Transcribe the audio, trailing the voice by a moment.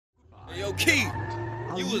Hey, yo, Key,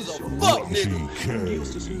 you was a fuck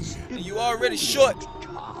nigga. And you already short.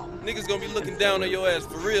 Niggas gonna be looking down on your ass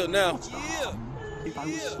for real now. Yeah. If I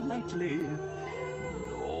was slightly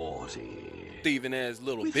naughty. Thieving ass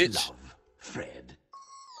little With bitch. love, Fred.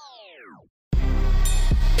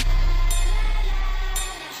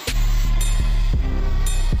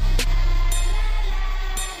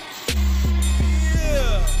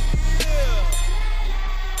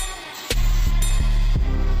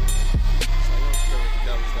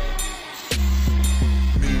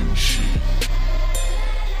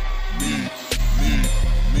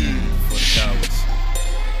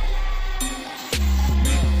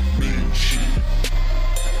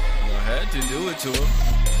 To do it to him.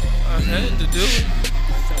 I had to do it.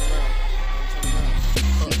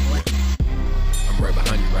 I'm right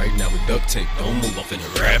behind you right now with duct tape. Don't move, I'm finna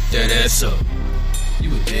wrap that ass up.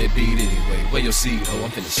 You a deadbeat anyway. Where your seed, ho?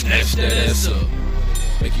 I'm finna snatch that ass up.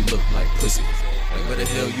 Make you look like pussy. Like where the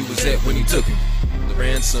hell you was at when he took it? The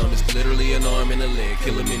ransom is literally an arm and a leg.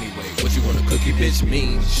 Kill him anyway. What you want, a cookie, bitch?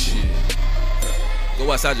 Mean shit. Go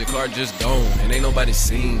outside your car, just gone, and ain't nobody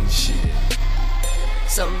seen shit.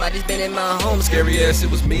 Somebody's been in my home. Scary ass,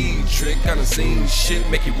 it was me. Trick, kinda seen shit.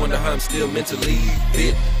 Make you wonder how I'm still mentally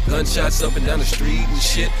fit. Gunshots up and down the street and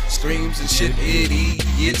shit. Screams and shit.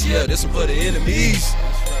 Idiots, yeah, this one for the enemies.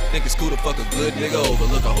 Think it's cool to fuck a good nigga over.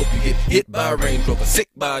 Look, I hope you get hit by a Range Rover. Sick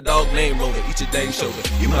by a dog named Rover. Eat your dang shoulder.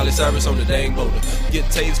 You Miley Cyrus on the dang boulder. Get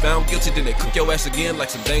tased, found guilty, then they cook your ass again like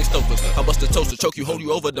some dang stokers. I bust a toaster, choke you, hold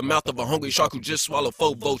you over the mouth of a hungry shark who just swallowed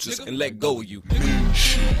 4 vultures and let go of you.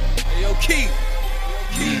 Hey, yo, Key.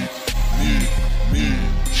 Me,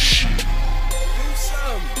 shit. Do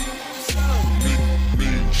something,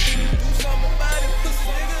 me, shit. Do something about it,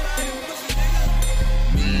 pussy nigga.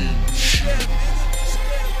 Me, shit.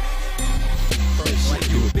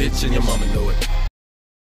 You a bitch and your mama know it.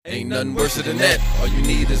 Ain't nothing worse than that. All you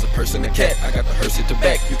need is a purse and a cat. I got the hearse at the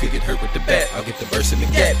back. You could get hurt with the bat. I'll get the verse in the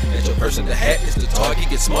gat. And your person the hat is the target.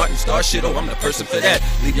 Get smart and start shit. Oh, I'm the person for that.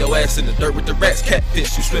 Leave your ass in the dirt with the rats.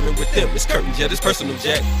 Catfish, you swimming with them. It's curtains, yeah, this personal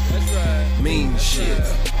jack. That's right. Mean shit.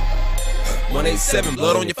 187,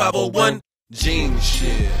 blood on your 501. Jean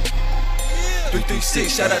shit.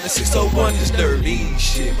 336, shout out to 601. This dirty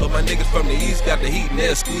shit. But my niggas from the east got the heat and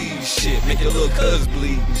they'll squeeze shit. Make your little cuz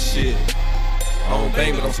bleed and shit. I don't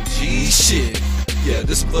bang, but on some G shit. Yeah,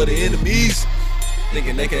 this is for the enemies.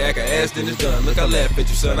 Thinking they can act a ass, then it's done. Look, I laugh at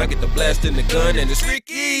you, son. I get the blast in the gun, and it's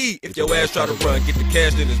Ricky. If your ass try to run, get the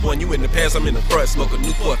cash, then it's one. You in the past, I'm in the front. Smoke a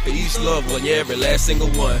Newport for each loved one. Yeah, every last single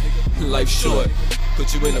one. Life's short.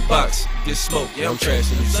 Put you in a box, get smoked. Yeah, I'm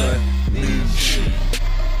trashing you, son. Me shit.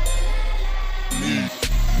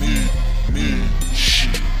 Me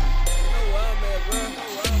shit.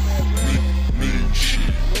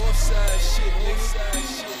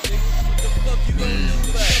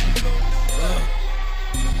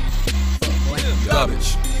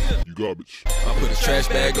 Garbage. You garbage. I put a trash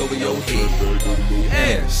bag over your head.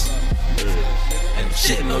 Ass. And I'm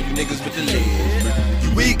shitting on you niggas with the lid.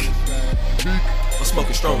 You weak. I'm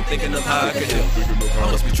smoking strong, thinking of how I can help.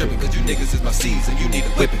 I must be tripping cause you niggas is my seeds and you need a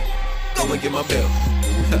whipping. Go and get my belt.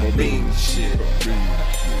 Mean shit.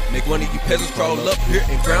 Make one of you peasants crawl up here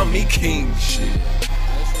and crown me king shit.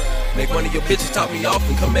 Make one of your bitches top me off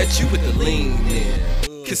and come at you with the lean in.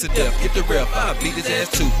 Kiss of death, get the ref, I beat his ass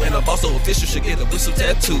too. And I'm also official, should get a whistle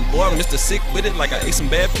tattoo. Boy, I'm Mr. Sick with it like I ate some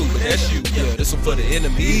bad food, but that's you. Yeah, this one for the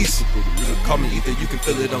enemies. Call me either, you can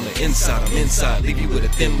feel it on the inside. I'm inside, leave you with a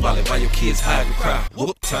thin wallet while your kids hide and cry.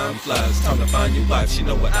 Whoop, time flies, time to find your wife. She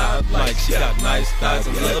know what I like, she got nice thighs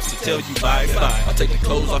and loves to tell you bye-bye. I'll take the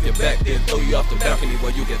clothes off your back, then throw you off the balcony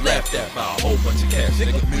where you get laughed at by a whole bunch of cats,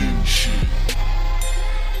 nigga. Mean shit.